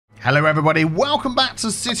Hello everybody, welcome back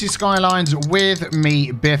to Cities Skylines with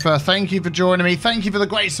me, Biffa. Thank you for joining me. Thank you for the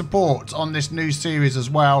great support on this new series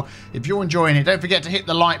as well. If you're enjoying it, don't forget to hit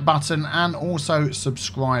the like button and also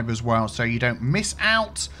subscribe as well so you don't miss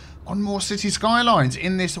out on more Cities Skylines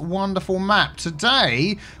in this wonderful map.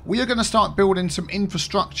 Today, we are going to start building some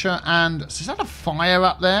infrastructure and... is that a fire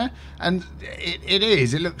up there? And it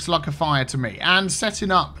is. It looks like a fire to me. And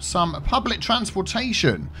setting up some public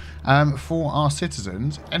transportation for our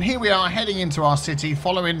citizens. And here we are heading into our city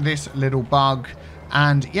following this little bug.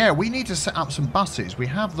 And yeah, we need to set up some buses. We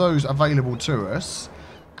have those available to us.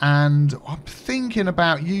 And I'm thinking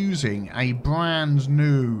about using a brand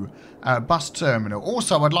new bus terminal.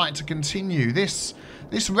 Also, I'd like to continue this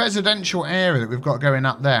residential area that we've got going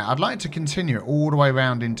up there. I'd like to continue it all the way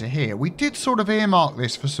around into here. We did sort of earmark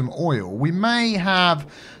this for some oil. We may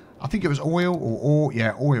have, I think it was oil or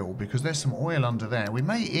yeah, oil, because there's some oil under there. We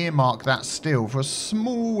may earmark that still for a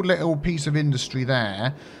small little piece of industry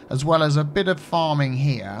there, as well as a bit of farming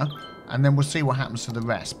here. And then we'll see what happens to the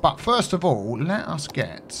rest. But first of all, let us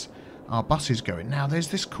get our buses going. Now, there's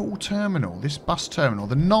this cool terminal, this bus terminal,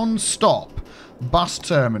 the non-stop bus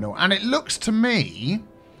terminal. And it looks to me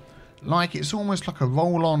like it's almost like a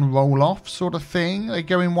roll-on, roll-off sort of thing. They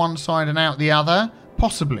go in one side and out the other,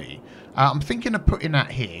 possibly. I'm thinking of putting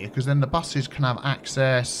that here, because then the buses can have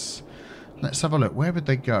access. Let's have a look. Where would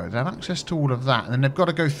they go? They have access to all of that. And then they've got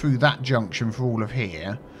to go through that junction for all of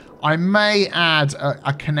here. I may add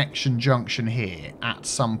a connection junction here at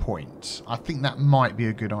some point. I think that might be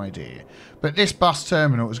a good idea. But this bus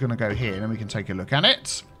terminal is going to go here, and then we can take a look at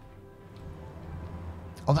it.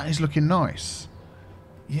 Oh, that is looking nice.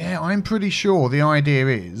 Yeah, I'm pretty sure the idea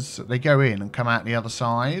is that they go in and come out the other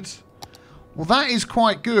side. Well, that is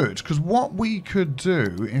quite good, because what we could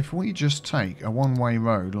do, if we just take a one-way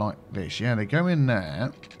road like this, yeah, they go in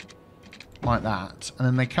there, like that, and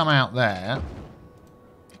then they come out there,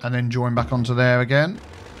 and then join back onto there again.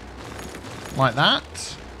 Like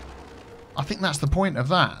that. I think that's the point of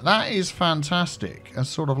that. That is fantastic. As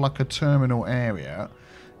sort of like a terminal area.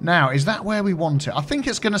 Now, is that where we want it? I think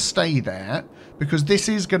it's going to stay there. Because this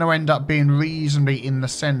is going to end up being reasonably in the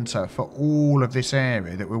centre for all of this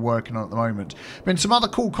area that we're working on at the moment. Been some other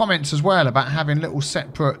cool comments as well about having little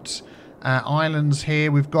separate islands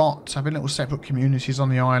here. We've got having little separate communities on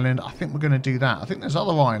the island. I think we're going to do that. I think there's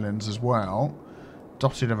other islands as well.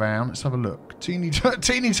 Dotted around. Let's have a look. Teeny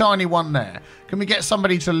tiny one there. Can we get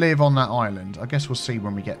somebody to live on that island? I guess we'll see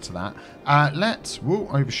when we get to that. Whoa,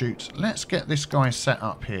 overshoot. Let's get this guy set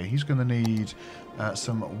up here. He's going to need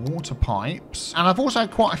some water pipes. And I've also had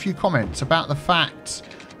quite a few comments about the fact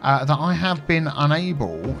that I have been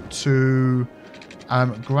unable to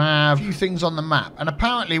grab a few things on the map. And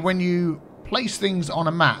apparently when you place things on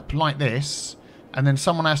a map like this, and then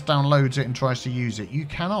someone else downloads it and tries to use it, you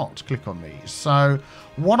cannot click on these. So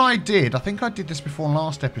what I did, I think I did this before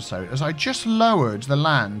last episode, is I just lowered the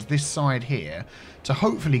land this side here to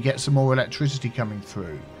hopefully get some more electricity coming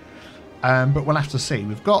through. But we'll have to see.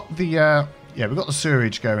 We've got the yeah, we've got the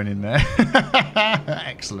sewerage going in there.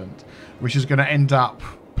 Excellent. Which is going to end up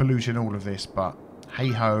polluting all of this, but hey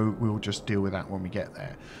ho, we'll just deal with that when we get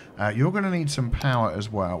there. You're going to need some power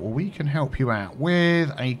as well. Well, we can help you out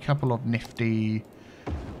with a couple of nifty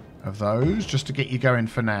of those just to get you going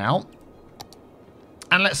for now.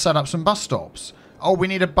 And let's set up some bus stops. Oh, we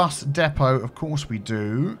need a bus depot. Of course we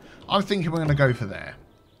do. I'm thinking we're going to go for there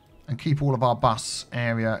and keep all of our bus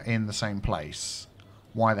area in the same place.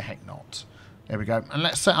 Why the heck not? There we go. And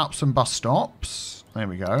let's set up some bus stops. There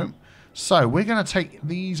we go. So we're going to take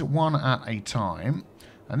these one at a time.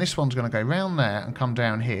 And this one's going to go round there and come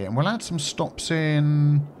down here. And we'll add some stops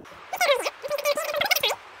in.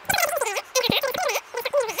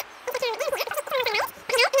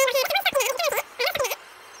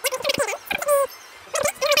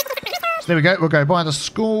 So there we go. We'll go by the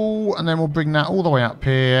school. And then we'll bring that all the way up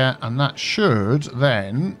here. And that should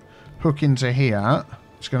then hook into here.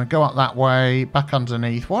 It's going to go up that way, back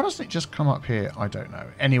underneath. Why doesn't it just come up here? I don't know.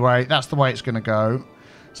 Anyway, that's the way it's going to go.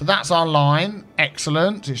 So that's our line.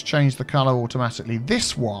 Excellent. It's changed the colour automatically.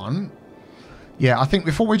 This one, yeah, I think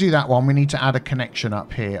before we do that one, we need to add a connection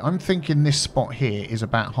up here. I'm thinking this spot here is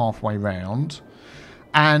about halfway round.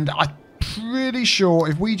 And I'm pretty sure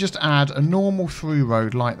if we just add a normal through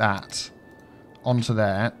road like that onto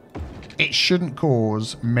there, it shouldn't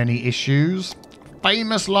cause many issues.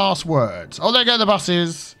 Famous last words. Oh, there go the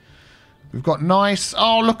buses. We've got nice...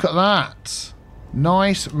 oh, look at that.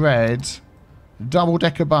 Nice red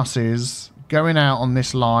double-decker buses going out on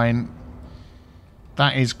this line.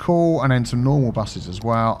 That is cool. And then some normal buses as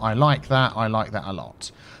well. I like that. I like that a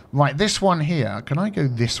lot. Right, this one here. Can I go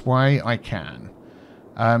this way? I can.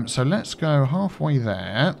 So let's go halfway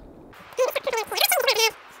there.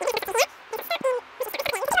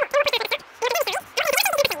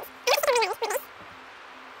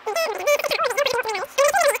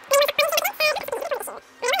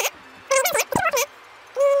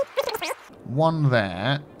 One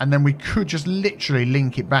there, and then we could just literally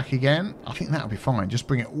link it back again. I think that'll be fine. Just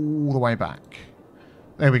bring it all the way back.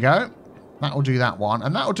 There we go. That'll do that one,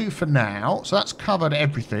 and that'll do for now. So that's covered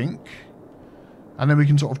everything. And then we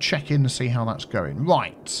can sort of check in to see how that's going.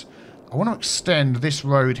 Right. I want to extend this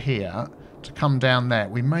road here to come down there.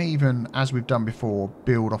 We may even, as we've done before,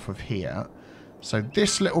 build off of here. So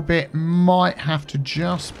this little bit might have to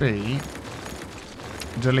just be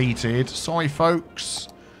deleted. Sorry, folks.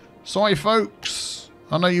 Sorry, folks.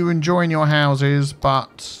 I know you're enjoying your houses,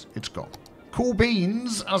 but it's gone. Cool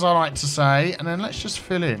beans, as I like to say. And then let's just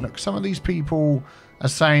fill in. Look, some of these people are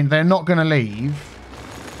saying they're not going to leave.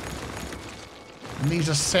 And these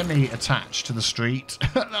are semi-attached to the street.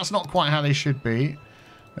 That's not quite how they should be.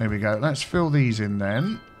 There we go. Let's fill these in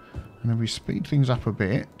then. And then we speed things up a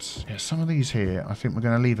bit. Yeah, some of these here, I think we're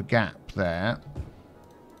going to leave a gap there.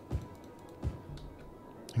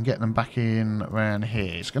 And get them back in around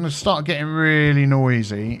here. It's going to start getting really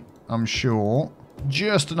noisy, I'm sure.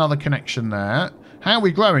 Just another connection there. How are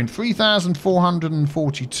we growing?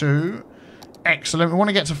 3,442. Excellent. We want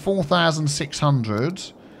to get to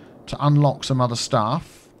 4,600 to unlock some other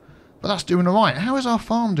stuff. But that's doing all right. How is our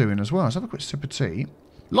farm doing as well? Let's have a quick sip of tea.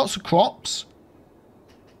 Lots of crops.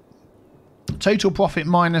 Total profit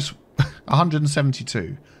minus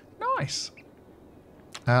 172. Nice.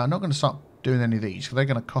 I'm not going to start doing any of these because they're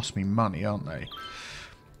going to cost me money, aren't they?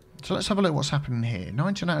 So let's have a look what's happening here.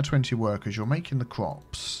 19 out of 20 workers. You're making the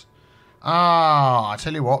crops. I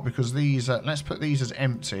tell you what, because these... let's put these as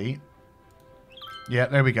empty. Yeah,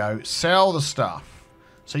 there we go. Sell the stuff.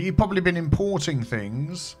 So you've probably been importing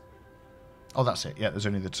things. Oh, that's it. Yeah, there's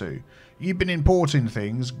only the two. You've been importing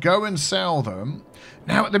things. Go and sell them.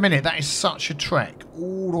 Now, at the minute, that is such a trek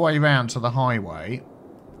all the way around to the highway.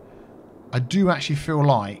 I do actually feel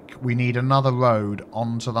like we need another road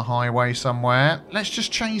onto the highway somewhere. Let's just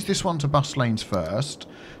change this one to bus lanes first.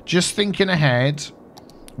 Just thinking ahead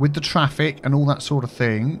with the traffic and all that sort of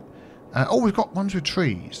thing. Oh, we've got ones with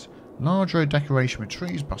trees. Large road decoration with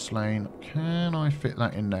trees, bus lane. Can I fit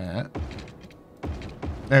that in there?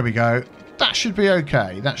 There we go. That should be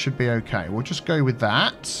okay. That should be okay. We'll just go with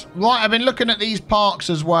that. Right, I've been looking at these parks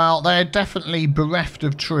as well. They're definitely bereft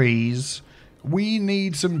of trees. We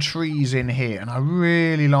need some trees in here, and I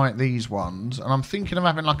really like these ones. And I'm thinking of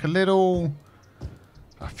having like a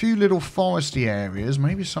few little foresty areas,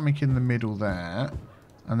 maybe something in the middle there,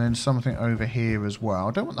 and then something over here as well.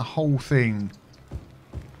 I don't want the whole thing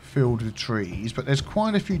filled with trees, but there's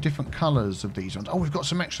quite a few different colours of these ones. Oh, we've got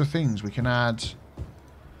some extra things we can add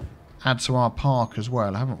to our park as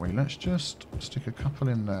well, haven't we? Let's just stick a couple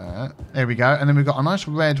in there. There we go. And then we've got a nice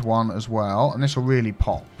red one as well, and this will really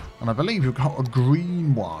pop. And I believe we've got a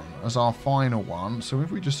green one as our final one. So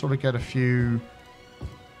if we just sort of get a few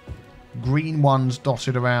green ones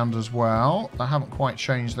dotted around as well. They haven't quite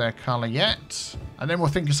changed their colour yet. And then we'll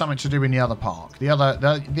think of something to do in the other park. The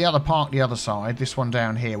other park, the other side, this one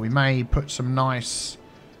down here. We may put some nice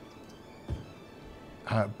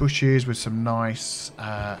bushes with some nice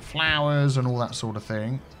flowers and all that sort of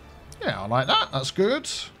thing. Yeah, I like that. That's good.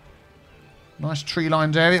 Nice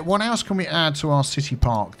tree-lined area. What else can we add to our city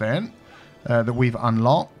park then that we've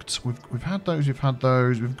unlocked? We've had those. We've had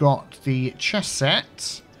those. We've got the chess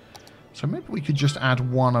set. So maybe we could just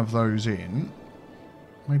add one of those in.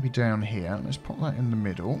 Maybe down here. Let's put that in the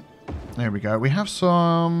middle. There we go. We have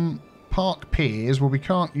some park piers. Well, we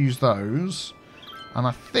can't use those. And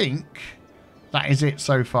I think that is it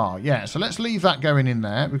so far. Yeah, so let's leave that going in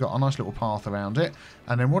there. We've got a nice little path around it.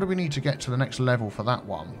 And then what do we need to get to the next level for that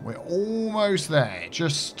one? We're almost there.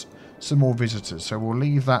 Just some more visitors. So we'll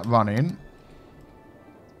leave that running.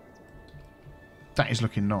 That is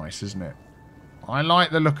looking nice, isn't it? I like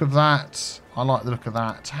the look of that. I like the look of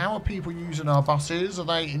that. How are people using our buses? Are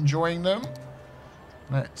they enjoying them?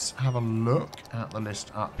 Let's have a look at the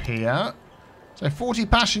list up here. So 40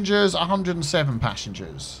 passengers, 107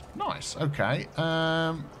 passengers. Nice, okay.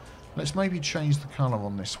 Let's maybe change the colour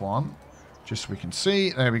on this one. Just so we can see.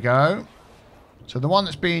 There we go. So the one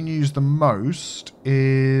that's being used the most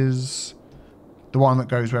is the one that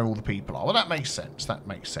goes where all the people are. Well, that makes sense. That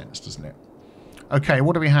makes sense, doesn't it? Okay,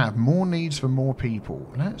 what do we have? More needs for more people.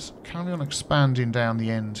 Let's carry on expanding down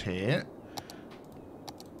the end here.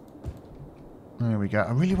 There we go.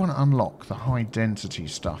 I really want to unlock the high density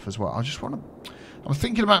stuff as well. I just want to... I'm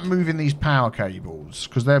thinking about moving these power cables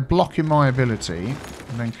because they're blocking my ability.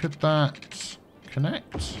 And then could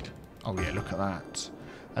connect. Oh yeah, look at that.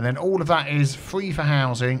 And then all of that is free for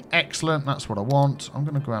housing. Excellent, that's what I want. I'm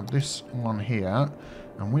going to grab this one here.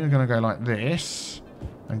 And we're going to go like this.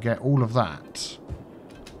 And get all of that.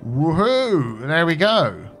 Woohoo! There we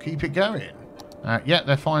go. Keep it going. Yeah,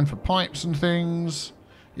 they're fine for pipes and things.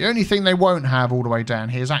 The only thing they won't have all the way down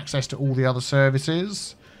here is access to all the other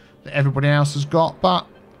services that everybody else has got. But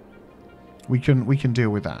we can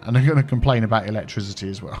deal with that. And they're going to complain about electricity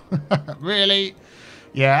as well. Really?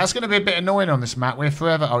 Yeah, that's going to be a bit annoying on this map. We're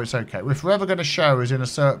forever... Oh, it's okay. We're forever going to show as in a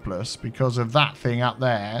surplus because of that thing up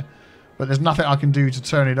there. But there's nothing I can do to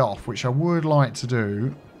turn it off, which I would like to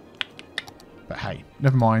do. But hey,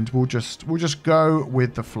 never mind. We'll just go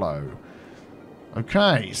with the flow.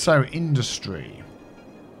 Okay, so industry.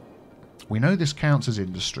 We know this counts as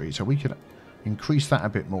industry, so we could increase that a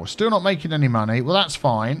bit more. Still not making any money. Well, that's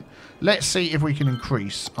fine. Let's see if we can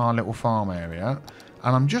increase our little farm area.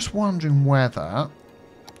 And I'm just wondering whether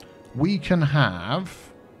we can have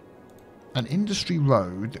an industry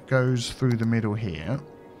road that goes through the middle here.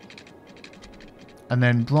 And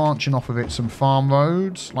then branching off of it some farm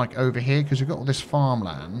roads, like over here, because we've got all this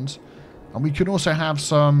farmland. And we can also have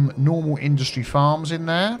some normal industry farms in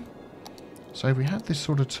there. So if we have this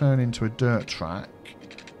sort of turn into a dirt track,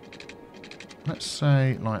 let's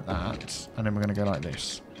say like that, and then we're going to go like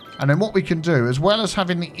this. And then what we can do, as well as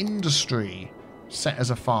having the industry set as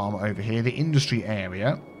a farm over here, the industry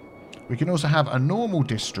area, we can also have a normal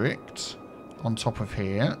district on top of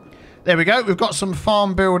here. There we go. We've got some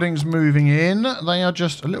farm buildings moving in. They are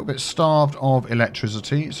just a little bit starved of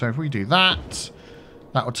electricity. So if we do that,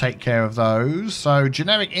 that will take care of those. So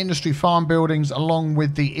generic industry farm buildings along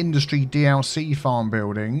with the industry DLC farm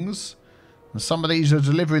buildings. And some of these are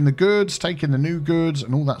delivering the goods, taking the new goods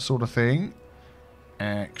and all that sort of thing.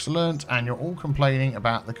 Excellent. And you're all complaining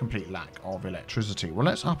about the complete lack of electricity. Well,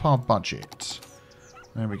 let's up our budget.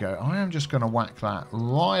 There we go. I am just going to whack that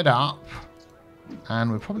right up.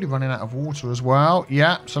 And we're probably running out of water as well.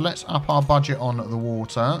 Yeah, so let's up our budget on the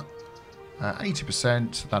water.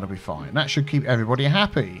 80%, that'll be fine. That should keep everybody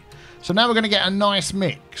happy. So now we're going to get a nice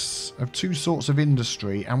mix of two sorts of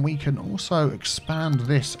industry. And we can also expand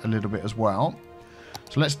this a little bit as well.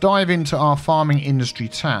 So let's dive into our farming industry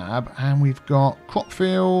tab. And we've got crop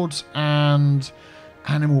fields and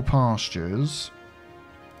animal pastures.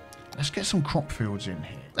 Let's get some crop fields in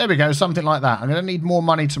here. There we go, something like that. I'm going to need more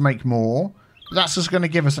money to make more. That's just going to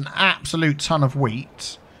give us an absolute ton of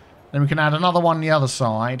wheat. Then we can add another one on the other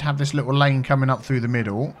side. Have this little lane coming up through the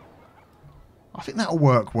middle. I think that'll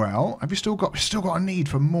work well. Have you still got a need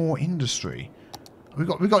for more industry? We've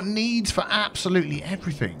got needs for absolutely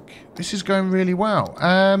everything. This is going really well.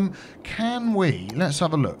 Can we? Let's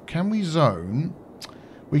have a look. Can we zone?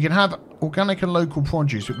 We can have organic and local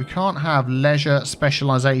produce, but we can't have leisure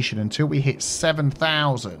specialization until we hit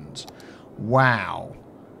 7,000. Wow.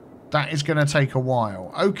 That is going to take a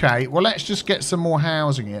while. Okay, well, let's just get some more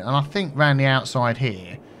housing in. And I think around the outside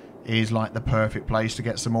here is like the perfect place to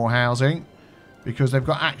get some more housing. Because they've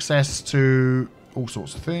got access to all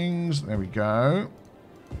sorts of things. There we go.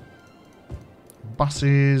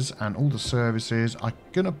 Buses and all the services. I'm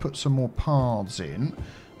going to put some more paths in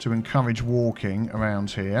to encourage walking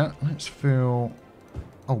around here. Let's fill...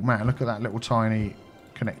 Oh, man, look at that little tiny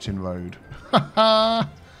connecting road. That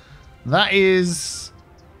is...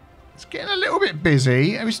 It's getting a little bit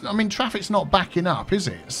busy. I mean, traffic's not backing up, is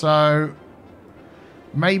it? So...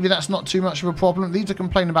 Maybe that's not too much of a problem. These are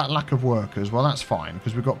complaining about lack of workers. Well, that's fine,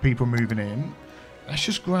 because we've got people moving in. Let's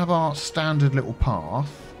just grab our standard little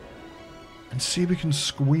path and see if we can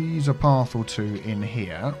squeeze a path or two in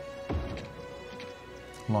here.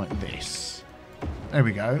 Like this. There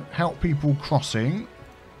we go. Help people crossing.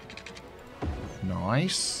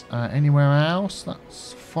 Nice. Anywhere else?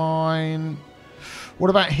 That's fine. What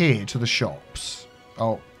about here to the shops?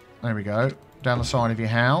 Oh, there we go. Down the side of your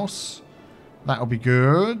house. That'll be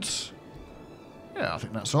good. Yeah, I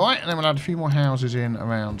think that's alright. And then we'll add a few more houses in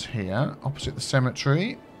around here. Opposite the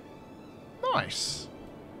cemetery. Nice.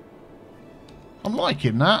 I'm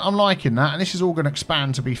liking that. I'm liking that. And this is all going to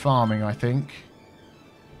expand to be farming, I think.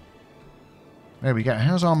 There we go.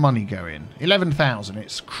 How's our money going? 11,000.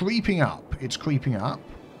 It's creeping up. It's creeping up.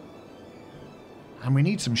 And we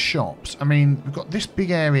need some shops. I mean, we've got this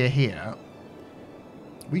big area here.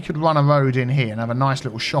 We could run a road in here and have a nice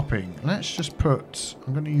little shopping. Let's just put...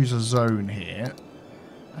 I'm going to use a zone here.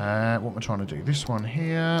 What am I trying to do? This one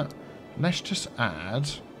here. Let's just add...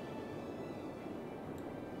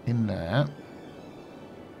 in there.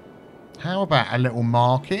 How about a little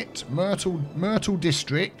market? Myrtle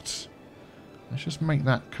District. Let's just make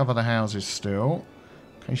that cover the houses still.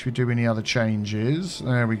 In case we do any other changes.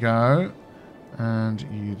 There we go. And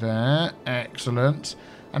you there. Excellent.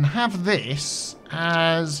 And have this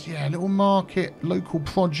as, yeah, a little market, local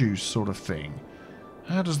produce sort of thing.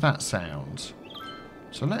 How does that sound?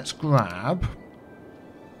 So let's grab...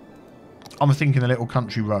 I'm thinking a little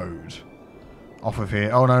country road off of here.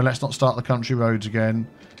 Oh no, let's not start the country roads again.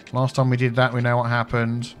 Last time we did that, we know what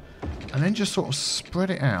happened. And then just sort of spread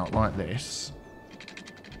it out like this.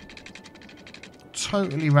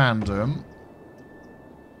 Totally random.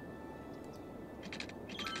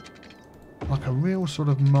 Like a real sort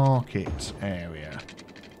of market area.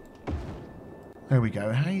 There we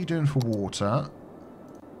go. How are you doing for water?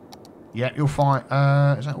 Yeah, you're fine.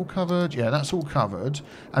 Is that all covered? Yeah, that's all covered.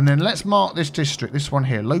 And then let's mark this district. This one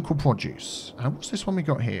here. Local produce. What's this one we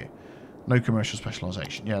got here? No commercial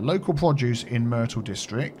specialisation. Yeah, local produce in Myrtle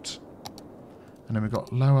District. And then we've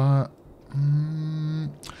got lower...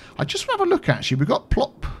 I just want to have a look, actually. We've got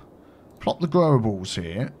plop the growables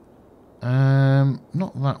here.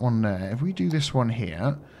 Not that one there. If we do this one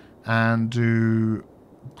here and do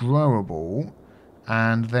growable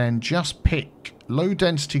and then just pick low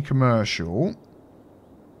density commercial,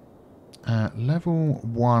 level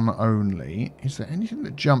 1 only. Is there anything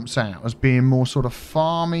that jumps out as being more sort of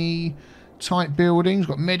farmy type buildings?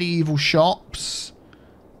 Got medieval shops.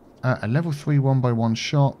 A level 3 1x1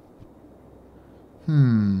 shop.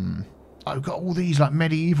 Oh, we've got all these like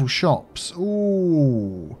medieval shops.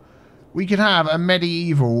 Ooh. We could have a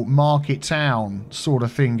medieval market town sort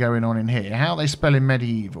of thing going on in here. How are they spelling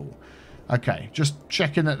medieval? Okay, just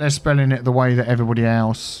checking that they're spelling it the way that everybody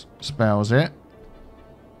else spells it.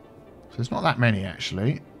 So there's not that many,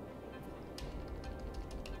 actually.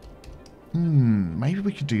 Maybe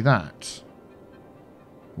we could do that.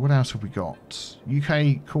 What else have we got?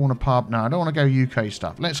 UK corner pub. No, I don't want to go UK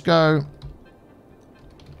stuff. Let's go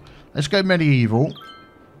medieval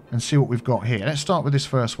and see what we've got here. Let's start with this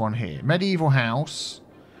first one here. Medieval house.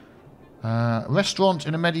 Restaurant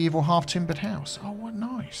in a medieval half-timbered house. Oh, what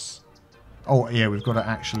nice. Oh, yeah, we've got to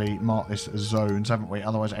actually mark this as zones, haven't we?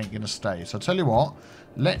 Otherwise, it ain't going to stay. So, I'll tell you what.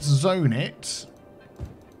 Let's zone it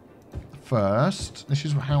first. This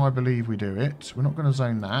is how I believe we do it. We're not going to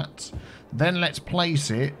zone that. Then, let's place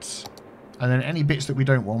it. And then any bits that we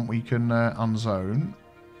don't want, we can unzone.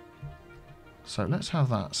 So, let's have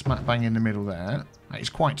that smack bang in the middle there. It's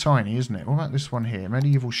quite tiny, isn't it? What about this one here?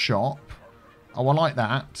 Medieval shop. Oh, I like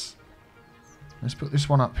that. Let's put this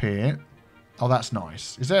one up here. Oh, that's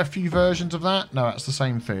nice. Is there a few versions of that? No, that's the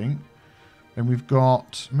same thing. Then we've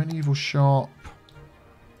got medieval shop.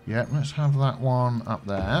 Yep, let's have that one up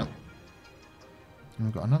there. And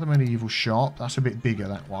we've got another medieval shop. That's a bit bigger,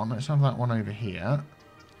 that one. Let's have that one over here.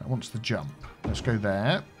 That wants the jump. Let's go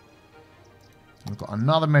there. We've got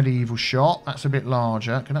another medieval shop. That's a bit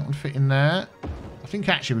larger. Can that one fit in there? I think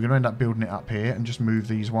actually we're going to end up building it up here and just move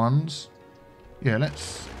these ones. Yeah,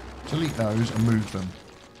 let's delete those and move them.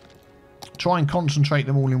 Try and concentrate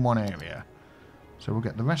them all in one area. So we'll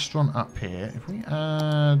get the restaurant up here. If we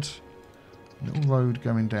add a little road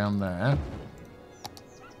going down there.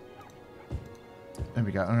 There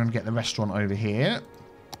we go. I'm going to get the restaurant over here.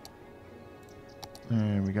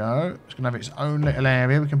 There we go. It's going to have its own little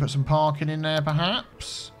area. We can put some parking in there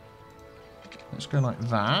perhaps. Let's go like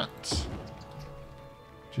that.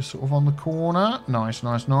 Just sort of on the corner. Nice,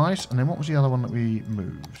 nice, nice. And then what was the other one that we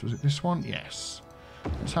moved? Was it this one? Yes.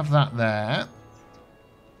 Let's have that there.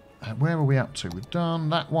 Where are we up to? We've done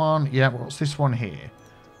that one. Yeah, what's this one here?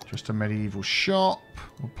 Just a medieval shop.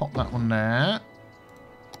 We'll pop that one there.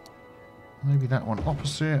 Maybe that one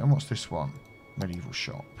opposite. And what's this one? Medieval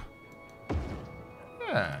shop.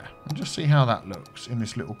 Yeah. And just see how that looks in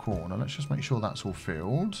this little corner. Let's just make sure that's all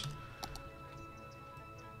filled.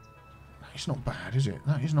 It's not bad, is it?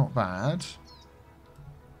 That is not bad.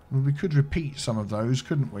 Well, we could repeat some of those,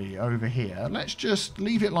 couldn't we, over here? Let's just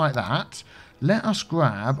leave it like that. Let us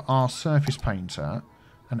grab our surface painter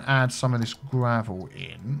and add some of this gravel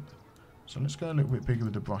in. So let's go a little bit bigger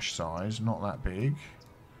with the brush size. Not that big.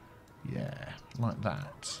 Yeah, like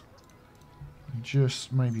that. And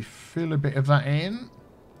just maybe fill a bit of that in.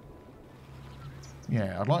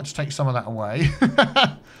 Yeah, I'd like to take some of that away.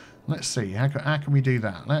 Let's see, how can we do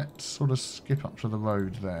that? Let's sort of skip up to the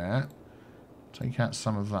road there. Take out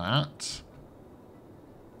some of that.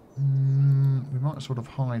 We might sort of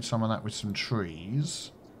hide some of that with some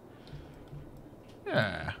trees.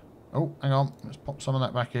 Yeah. Oh, hang on. Let's pop some of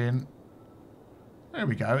that back in. There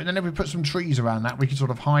we go. And then if we put some trees around that, we can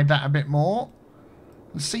sort of hide that a bit more.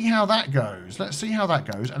 Let's see how that goes. Let's see how that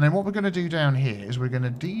goes. And then what we're going to do down here is we're going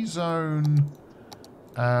to de-zone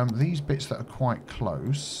these bits that are quite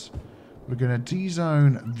close. We're going to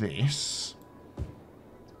de-zone this.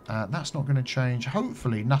 That's not going to change.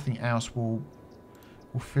 Hopefully nothing else will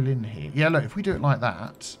will fill in here. Yeah, look, if we do it like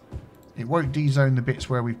that, it won't de-zone the bits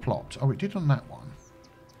where we've plopped. Oh, it did on that one.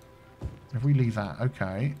 If we leave that,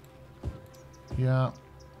 okay. Yeah,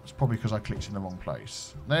 it's probably because I clicked in the wrong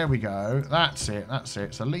place. There we go. That's it, that's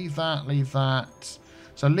it. So leave that, leave that.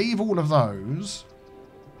 So leave all of those.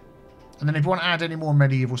 And then if we want to add any more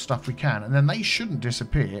medieval stuff, we can. And then they shouldn't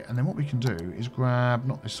disappear. And then what we can do is grab,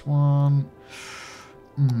 not this one.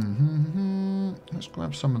 Let's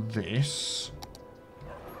grab some of this.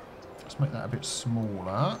 Let's make that a bit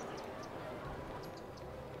smaller.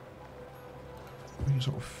 We can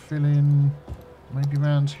sort of fill in maybe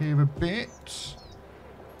around here a bit.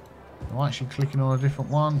 Am I actually clicking on a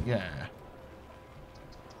different one? Yeah.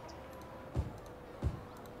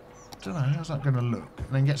 Don't know, how's that going to look? And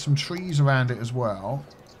then get some trees around it as well.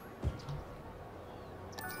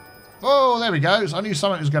 Oh, there we go. So I knew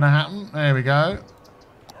something was going to happen. There we go.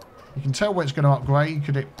 You can tell where it's going to upgrade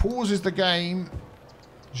because it pauses the game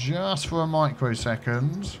just for a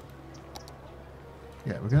microsecond.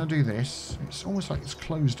 Yeah, we're going to do this. It's almost like it's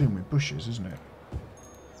closed in with bushes, isn't it?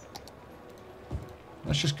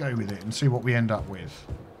 Let's just go with it and see what we end up with.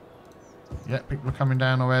 Yep, people are coming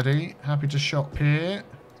down already. Happy to shop here.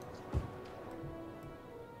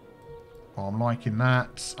 Oh, I'm liking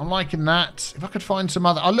that. I'm liking that. If I could find some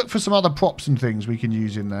other... I'll look for some other props and things we can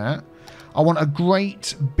use in there. I want a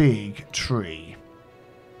great big tree.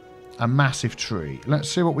 A massive tree. Let's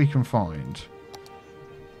see what we can find.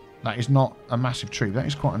 That is not a massive tree. That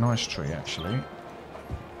is quite a nice tree, actually.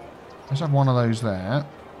 Let's have one of those there.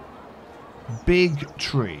 Big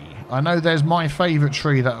tree. I know there's my favourite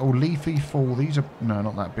tree. That all leafy fall. These are... No,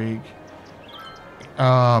 not that big.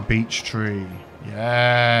 Ah, beech tree.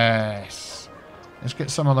 Yes. Let's get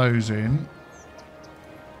some of those in.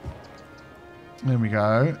 There we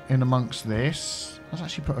go. In amongst this. Let's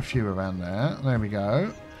actually put a few around there. There we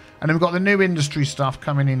go. And then we've got the new industry stuff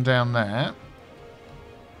coming in down there.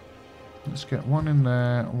 Let's get one in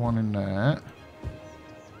there, one in there.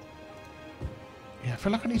 Yeah, I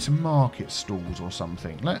feel like I need some market stalls or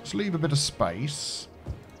something. Let's leave a bit of space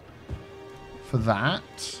for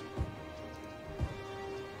that.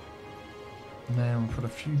 And then we'll put a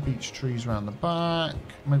few beech trees around the back.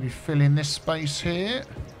 Maybe fill in this space here.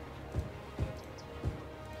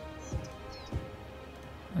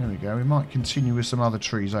 There we go. We might continue with some other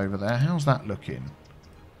trees over there. How's that looking?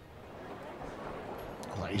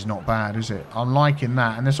 Oh, that is not bad, is it? I'm liking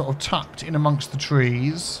that. And they're sort of tucked in amongst the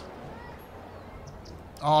trees.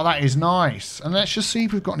 Oh, that is nice. And let's just see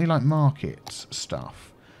if we've got any, like, market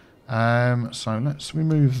stuff. So let's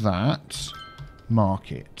remove that.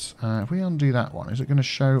 Market. If we undo that one, is it going to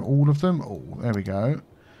show all of them? Oh, there we go.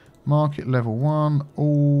 Market level 1.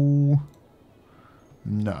 All.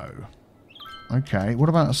 No. Okay, what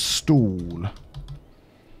about a stall?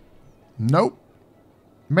 Nope.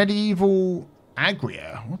 Medieval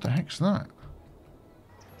Agria. What the heck's that?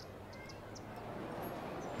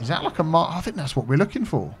 Is that like a I think that's what we're looking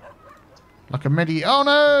for. Like a Oh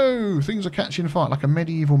no! Things are catching fire. Like a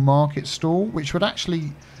medieval market stall, which would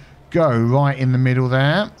actually go right in the middle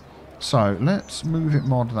there. So let's move it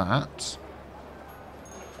mod that.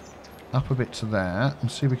 Up a bit to there. And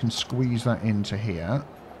see if we can squeeze that into here.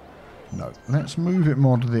 No. Let's move it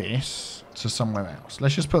mod this to somewhere else.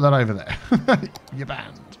 Let's just put that over there. You're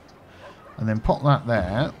banned. And then pop that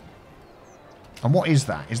there. And what is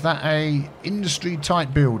that? Is that a industry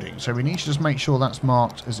type building? So we need to just make sure that's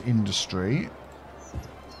marked as industry.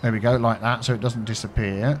 There we go, like that, so it doesn't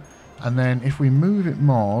disappear. And then if we move it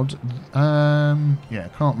mod, yeah,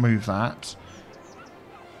 can't move that.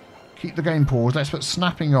 Keep the game paused. Let's put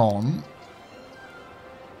snapping on.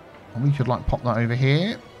 And we could like pop that over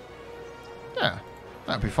here. Yeah,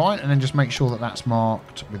 that'd be fine. And then just make sure that that's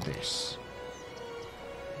marked with this.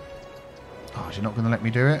 Oh, is he not going to let me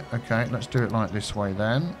do it? Okay, let's do it like this way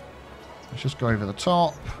then. Let's just go over the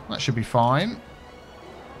top. That should be fine.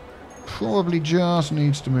 Probably just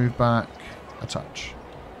needs to move back a touch.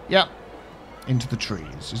 Yep. Into the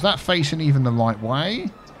trees. Is that facing even the right way?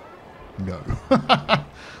 No.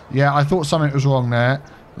 Yeah, I thought something was wrong there.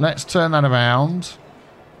 Let's turn that around.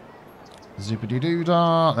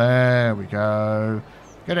 Zippity-doo-dah. There we go.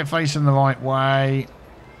 Get it facing the right way.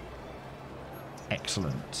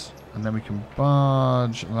 Excellent. And then we can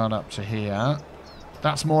budge that up to here.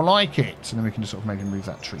 That's more like it. And then we can just sort of maybe move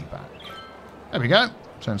that tree back. There we go.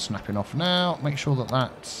 Turn snapping off now. Make sure that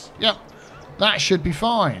that's... Yep. That should be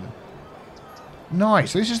fine.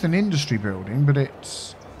 Nice. So this is an industry building, but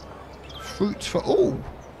it's fruits for all.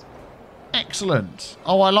 Excellent.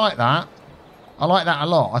 Oh, I like that. I like that a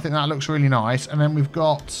lot. I think that looks really nice. And then we've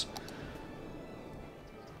got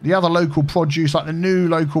the other local produce, like the new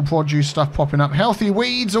local produce stuff popping up. Healthy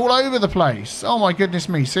weeds all over the place. Oh my goodness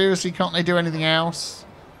me. Seriously, can't they do anything else?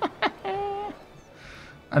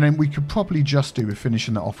 And then we could probably just do with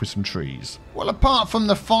finishing that off with some trees. Well, apart from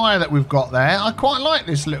the fire that we've got there, I quite like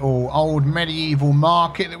this little old medieval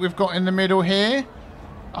market that we've got in the middle here.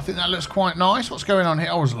 I think that looks quite nice. What's going on here?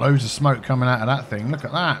 Oh, there's loads of smoke coming out of that thing. Look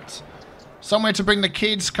at that. Somewhere to bring the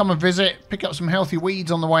kids, come and visit, pick up some healthy weeds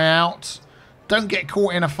on the way out. Don't get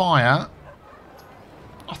caught in a fire.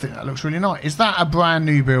 I think that looks really nice. Is that a brand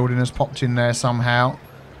new building that's popped in there somehow?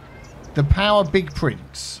 The Power Big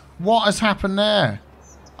Prince. What has happened there?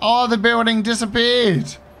 Oh, the building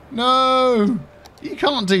disappeared. No, you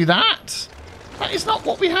can't do that. That is not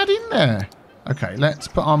what we had in there. Okay, let's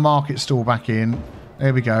put our market stall back in.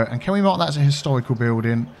 There we go. And can we mark that as a historical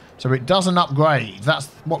building so it doesn't upgrade? That's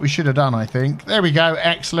what we should have done, I think. There we go.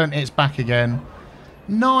 Excellent. It's back again.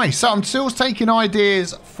 Nice. So I'm still taking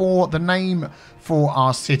ideas for the name for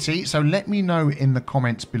our city. So let me know in the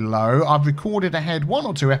comments below. I've recorded ahead 1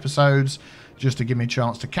 or 2 episodes just to give me a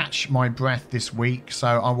chance to catch my breath this week. So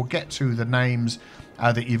I will get to the names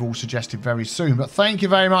that you've all suggested very soon. But thank you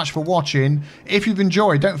very much for watching. If you've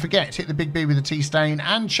enjoyed, don't forget to hit the big B with the T stain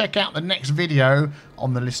and check out the next video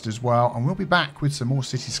on the list as well. And we'll be back with some more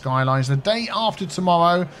City Skylines the day after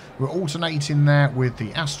tomorrow. We're alternating there with the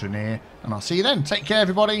Astroneer. And I'll see you then. Take care,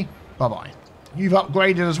 everybody. Bye-bye. You've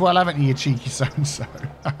upgraded as well, haven't you cheeky so-and-so?